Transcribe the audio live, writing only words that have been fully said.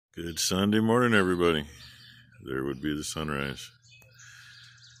Good Sunday morning, everybody. There would be the sunrise.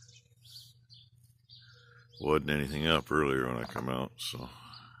 Wasn't anything up earlier when I come out, so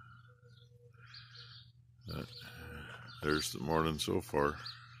there's the morning so far.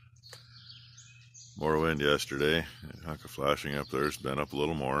 More wind yesterday. A hunk of flashing up there. It's been up a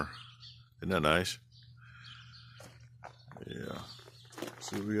little more. Isn't that nice? Yeah.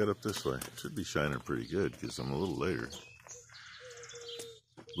 Let's see what we got up this way. Should be shining pretty good because I'm a little later.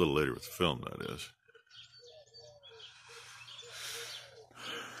 A little later with the film, that is.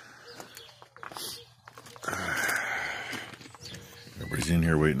 Everybody's in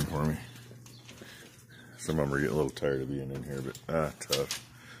here waiting for me. Some of them are getting a little tired of being in here, but tough.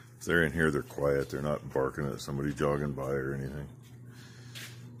 If they're in here, they're quiet. They're not barking at somebody jogging by or anything.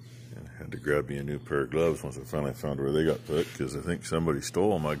 And I had to grab me a new pair of gloves once I finally found where they got put, because I think somebody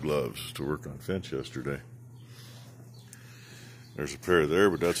stole my gloves to work on fence yesterday. There's a pair there,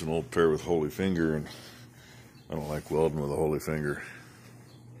 but that's an old pair with holy finger, and I don't like welding with a holy finger.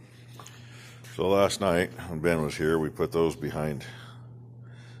 So last night, when Ben was here, we put those behind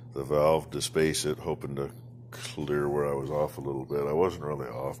the valve to space it, hoping to clear where I was off a little bit. I wasn't really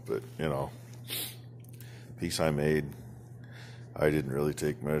off, but, you know, piece I made, I didn't really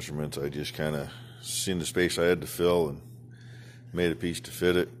take measurements. I just kind of seen the space I had to fill and made a piece to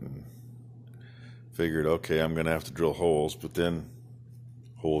fit it, and figured, okay, I'm going to have to drill holes, but then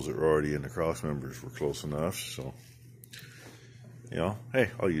holes that were already in the cross members were close enough, so, you know, hey,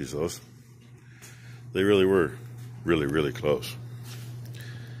 I'll use those. They really were really, really close.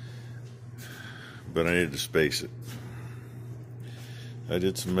 But I needed to space it. I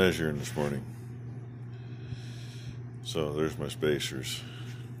did some measuring this morning. So there's my spacers.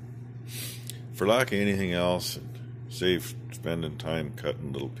 For lack of anything else, and save spending time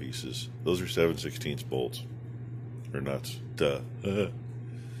cutting little pieces. Those are 7/16 bolts. Or nuts. Duh.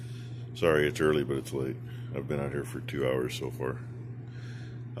 Sorry, it's early, but it's late. I've been out here for 2 hours so far.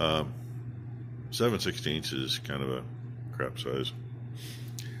 7/16 is kind of a crap size.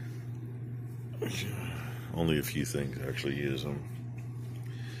 Only a few things actually use them.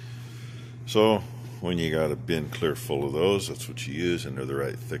 So when you got a bin clear full of those, that's what you use, and they're the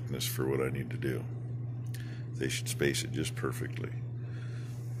right thickness for what I need to do. They should space it just perfectly.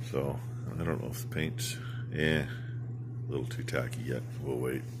 So I don't know if the paint's a little too tacky yet. We'll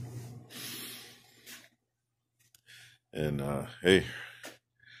wait. And hey,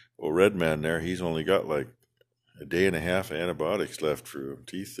 well, Red Man there, he's only got like a day and a half of antibiotics left for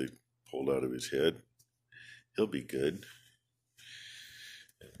teeth they pulled out of his head. He'll be good.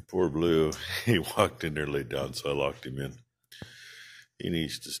 Poor Blue, he walked in there, laid down, so I locked him in. He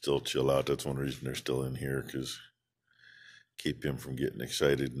needs to still chill out. That's one reason they're still in here, because keep him from getting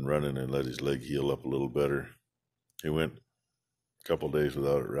excited and running, and let his leg heal up a little better. He went a couple days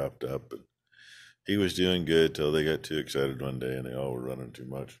without it wrapped up, but he was doing good till they got too excited one day and they all were running too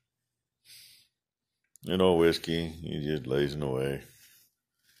much. You know, Whiskey, he's just lazing away.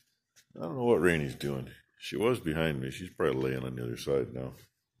 I don't know what Rainy's doing. She was behind me. She's probably laying on the other side now.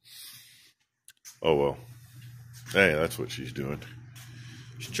 Oh, well. Hey, that's what she's doing.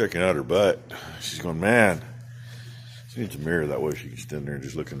 She's checking out her butt. She's going, man. She needs a mirror. That way she can stand there and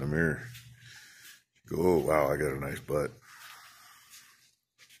just look in the mirror. Go, oh, wow, I got a nice butt.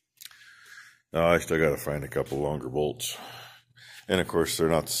 Now, I still got to find a couple longer bolts. And, of course, they're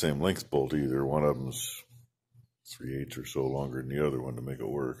not the same length bolt either. One of them's 3/8 or so longer than the other one to make it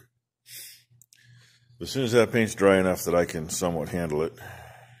work. As soon as that paint's dry enough that I can somewhat handle it,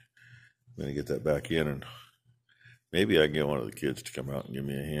 I'm going to get that back in, and maybe I can get one of the kids to come out and give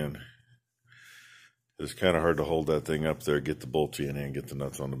me a hand. It's kind of hard to hold that thing up there, get the bolts in, and get the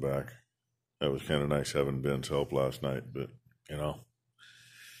nuts on the back. That was kind of nice having Ben's help last night, but, you know,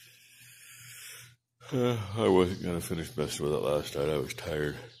 I wasn't going to finish messing with it last night. I was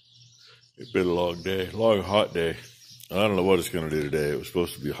tired. It's been a long day, long, hot day. I don't know what it's going to do today. It was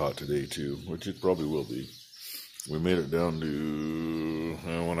supposed to be hot today, too, which it probably will be. We made it down to,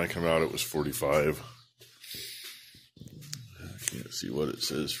 when I come out, it was 45. I can't see what it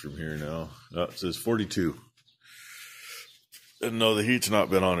says from here now. Oh, it says 42. And no, the heat's not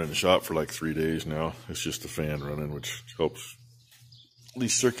been on in the shop for like 3 days now. It's just the fan running, which helps at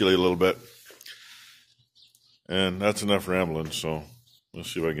least circulate a little bit. And that's enough rambling, so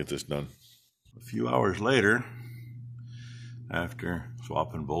let's see if I can get this done. A few hours later, after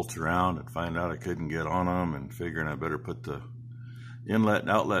swapping bolts around and find out I couldn't get on them and figuring I better put the inlet and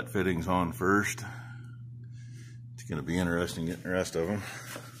outlet fittings on first. It's going to be interesting getting the rest of them.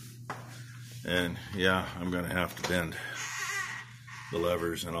 And yeah, I'm going to have to bend the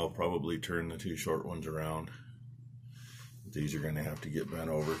levers, and I'll probably turn the two short ones around. these are going to have to get bent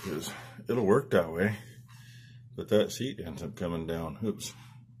over because it'll work that way. But that seat ends up coming down. Oops.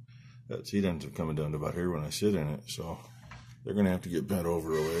 That seat ends up coming down to about here when I sit in it. So they're going to have to get bent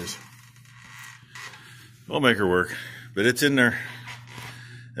over a ways. I'll make her work. But it's in there.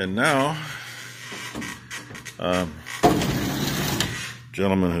 And now,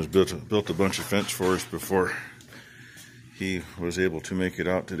 gentleman has built a bunch of fence for us before he was able to make it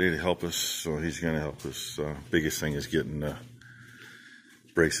out today to help us, so he's going to help us. Biggest thing is getting the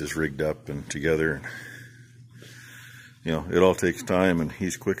braces rigged up and together. And, you know, it all takes time, and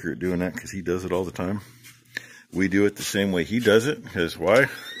he's quicker at doing that because he does it all the time. We do it the same way he does it, because why?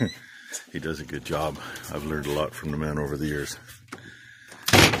 He does a good job. I've learned a lot from the man over the years,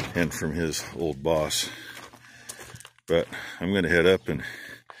 and from his old boss. But I'm going to head up and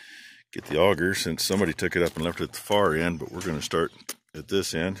get the auger, since somebody took it up and left it at the far end, but we're going to start at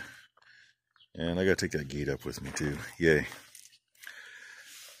this end. And I got to take that gate up with me too. Yay.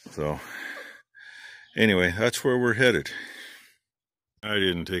 So anyway, that's where we're headed. I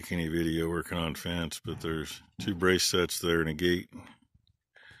didn't take any video working on fence, but there's 2 brace sets there and a gate.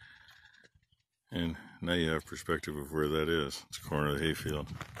 And now you have perspective of where that is. It's the corner of the hayfield.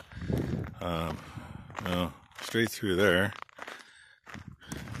 Now, straight through there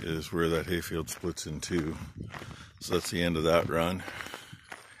is where that hayfield splits in 2. So that's the end of that run.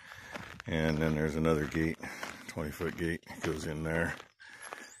 And then there's another gate, 20-foot gate, goes in there.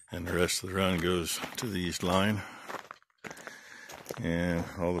 And the rest of the run goes to the east line. And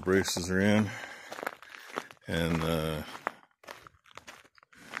all the braces are in. And the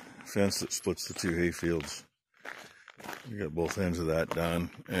fence that splits the 2 hayfields, we got both ends of that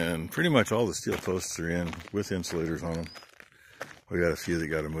done. And pretty much all the steel posts are in with insulators on them. We got a few that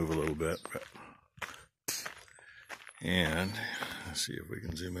got to move a little bit. And let's see if we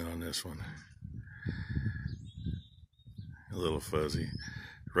can zoom in on this one. A little fuzzy.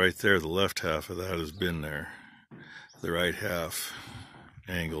 Right there, the left half of that has been there. The right half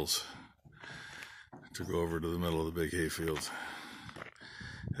angles to go over to the middle of the big hayfields.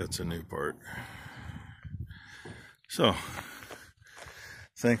 That's a new part. So,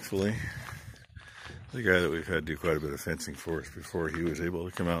 thankfully, the guy that we've had do quite a bit of fencing for us before, he was able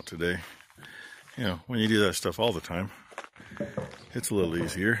to come out today. You know, when you do that stuff all the time, it's a little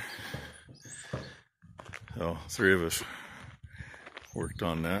easier. So, 3 of us worked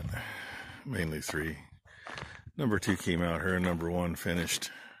on that, mainly 3. Number 2 came out here, and number 1 finished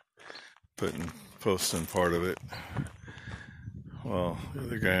putting posts in part of it. Well, the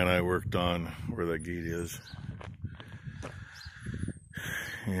other guy and I worked on where that gate is.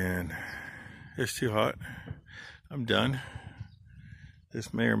 And it's too hot. I'm done.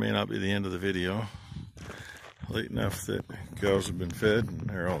 This may or may not be the end of the video. Late enough that cows have been fed and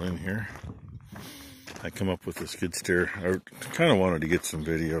they're all in here. I come up with a skid steer. I kind of wanted to get some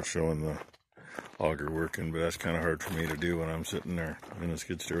video showing the auger working, but that's kind of hard for me to do when I'm sitting there in a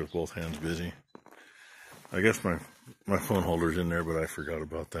skid steer with both hands busy. I guess my phone holder's in there, but I forgot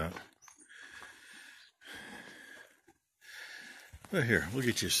about that. But here, we'll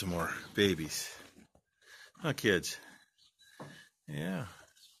get you some more babies. Huh, kids? Yeah.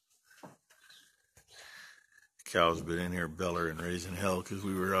 Cows been in here bellering and raising hell because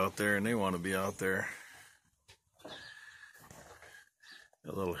we were out there and they want to be out there.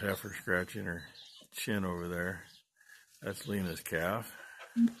 That little heifer scratching her chin over there. That's Lena's calf.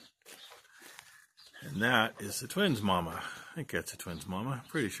 And that is the twins' mama. I think that's the twins' mama.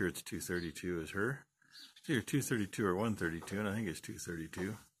 Pretty sure it's 232 is her. It's either 232 or 132, and I think it's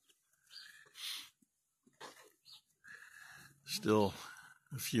 232. Still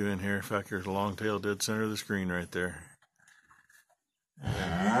a few in here. In fact, there's a long tail dead center of the screen right there.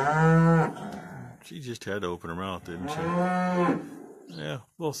 And she just had to open her mouth, didn't she? Yeah,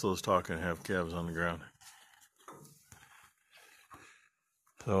 both those talking have calves on the ground.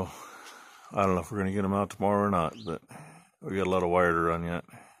 So, I don't know if we're going to get them out tomorrow or not, but we got a lot of wire to run yet.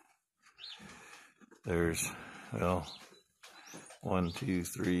 There's, well, 1, 2,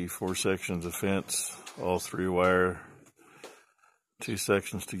 3, 4 sections of fence, all 3 wire. 2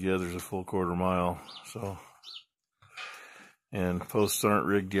 sections together is a full 1/4 mile. So, and posts aren't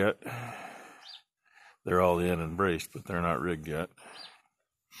rigged yet. They're all in and braced, but they're not rigged yet.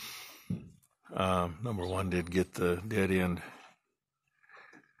 Number 1 did get the dead end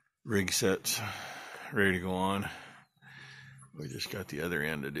rig sets ready to go on. We just got the other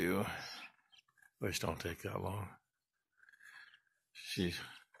end to do, which don't take that long. She's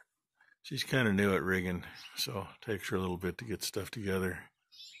kind of new at rigging, so it takes her a little bit to get stuff together.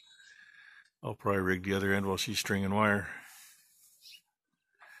 I'll probably rig the other end while she's stringing wire.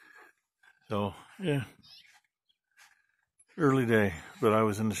 So, yeah. Early day, but I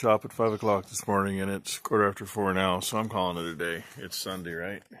was in the shop at 5 o'clock this morning, and it's 4:15 now, so I'm calling it a day. It's Sunday,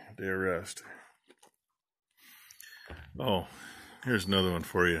 right? Day of rest. Oh, here's another one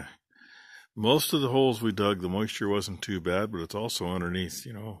for you. Most of the holes we dug, the moisture wasn't too bad, but it's also underneath,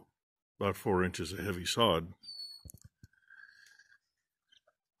 about 4 inches of heavy sod.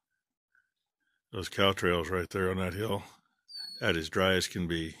 Those cow trails right there on that hill, that is dry as can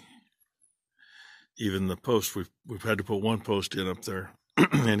be. Even the post, we've had to put one post in up there,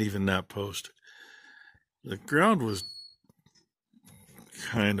 and even that post, the ground was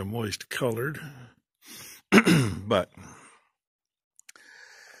kind of moist colored, but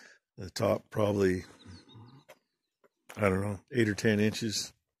the top probably, I don't know, 8 or 10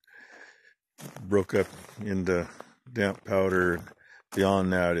 inches broke up into damp powder.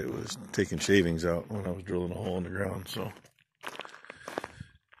 Beyond that, it was taking shavings out when I was drilling a hole in the ground. So,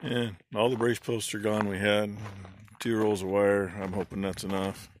 and all the brace posts are gone. We had 2 rolls of wire. I'm hoping that's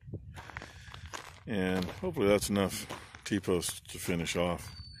enough, and hopefully that's enough T-posts to finish off.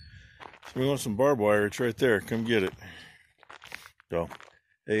 So we want some barbed wire. It's right there. Come get it. So,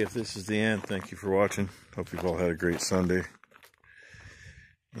 hey, if this is the end, thank you for watching. Hope you've all had a great Sunday.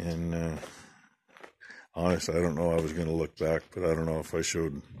 And honestly, I don't know. I was going to look back, but I don't know if I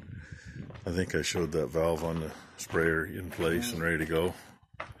showed. I think I showed that valve on the sprayer in place and ready to go.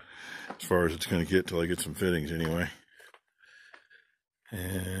 As far as it's going to get till I get some fittings anyway.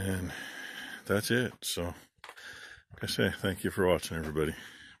 And that's it. So, like I say, thank you for watching, everybody.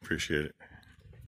 Appreciate it.